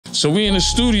So we in the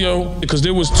studio, because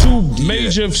there was two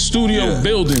major studio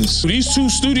buildings. These two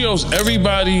studios,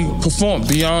 everybody performed.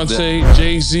 Beyonce,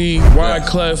 Jay-Z,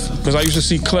 Wyclef, because I used to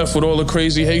see Clef with all the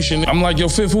crazy Haitian. I'm like, yo,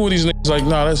 Fifth, who are these niggas? Like,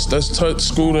 nah, that's Tut,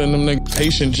 Scooter, and them niggas.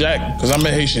 Haitian Jack, because I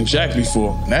met Haitian Jack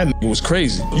before. And that nigga was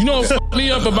crazy. You know what fucked me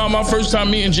up about my first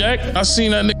time meeting Jack? I seen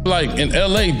that nigga like in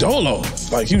LA, Dolo.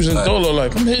 Like he was in Dolo,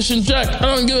 like, I'm Haitian Jack,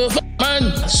 I don't give a fuck,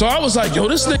 man. So I was like, yo,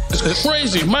 this nigga is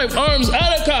crazy. My arms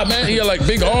out of cop, man. He had like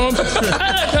big arms, out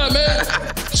of cop, man.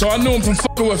 So I knew him from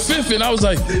fucking with Fifth, and I was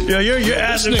like, yo, your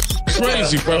ass is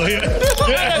crazy, bro. Out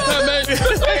of cop, man.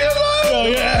 Yo,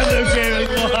 your ass okay.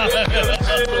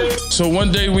 So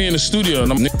one day we in the studio,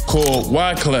 and I'm called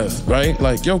Wyclef, right?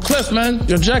 Like, yo, Clef, man,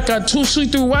 yo, Jack got 2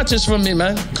 see-through watches from me,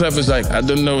 man. Clef is like, I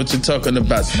don't know what you're talking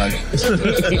about, man.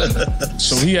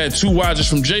 So he had 2 watches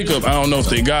from Jacob. I don't know if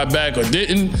they got back or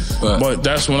didn't, but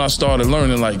that's when I started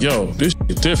learning, like, yo, this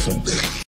shit different.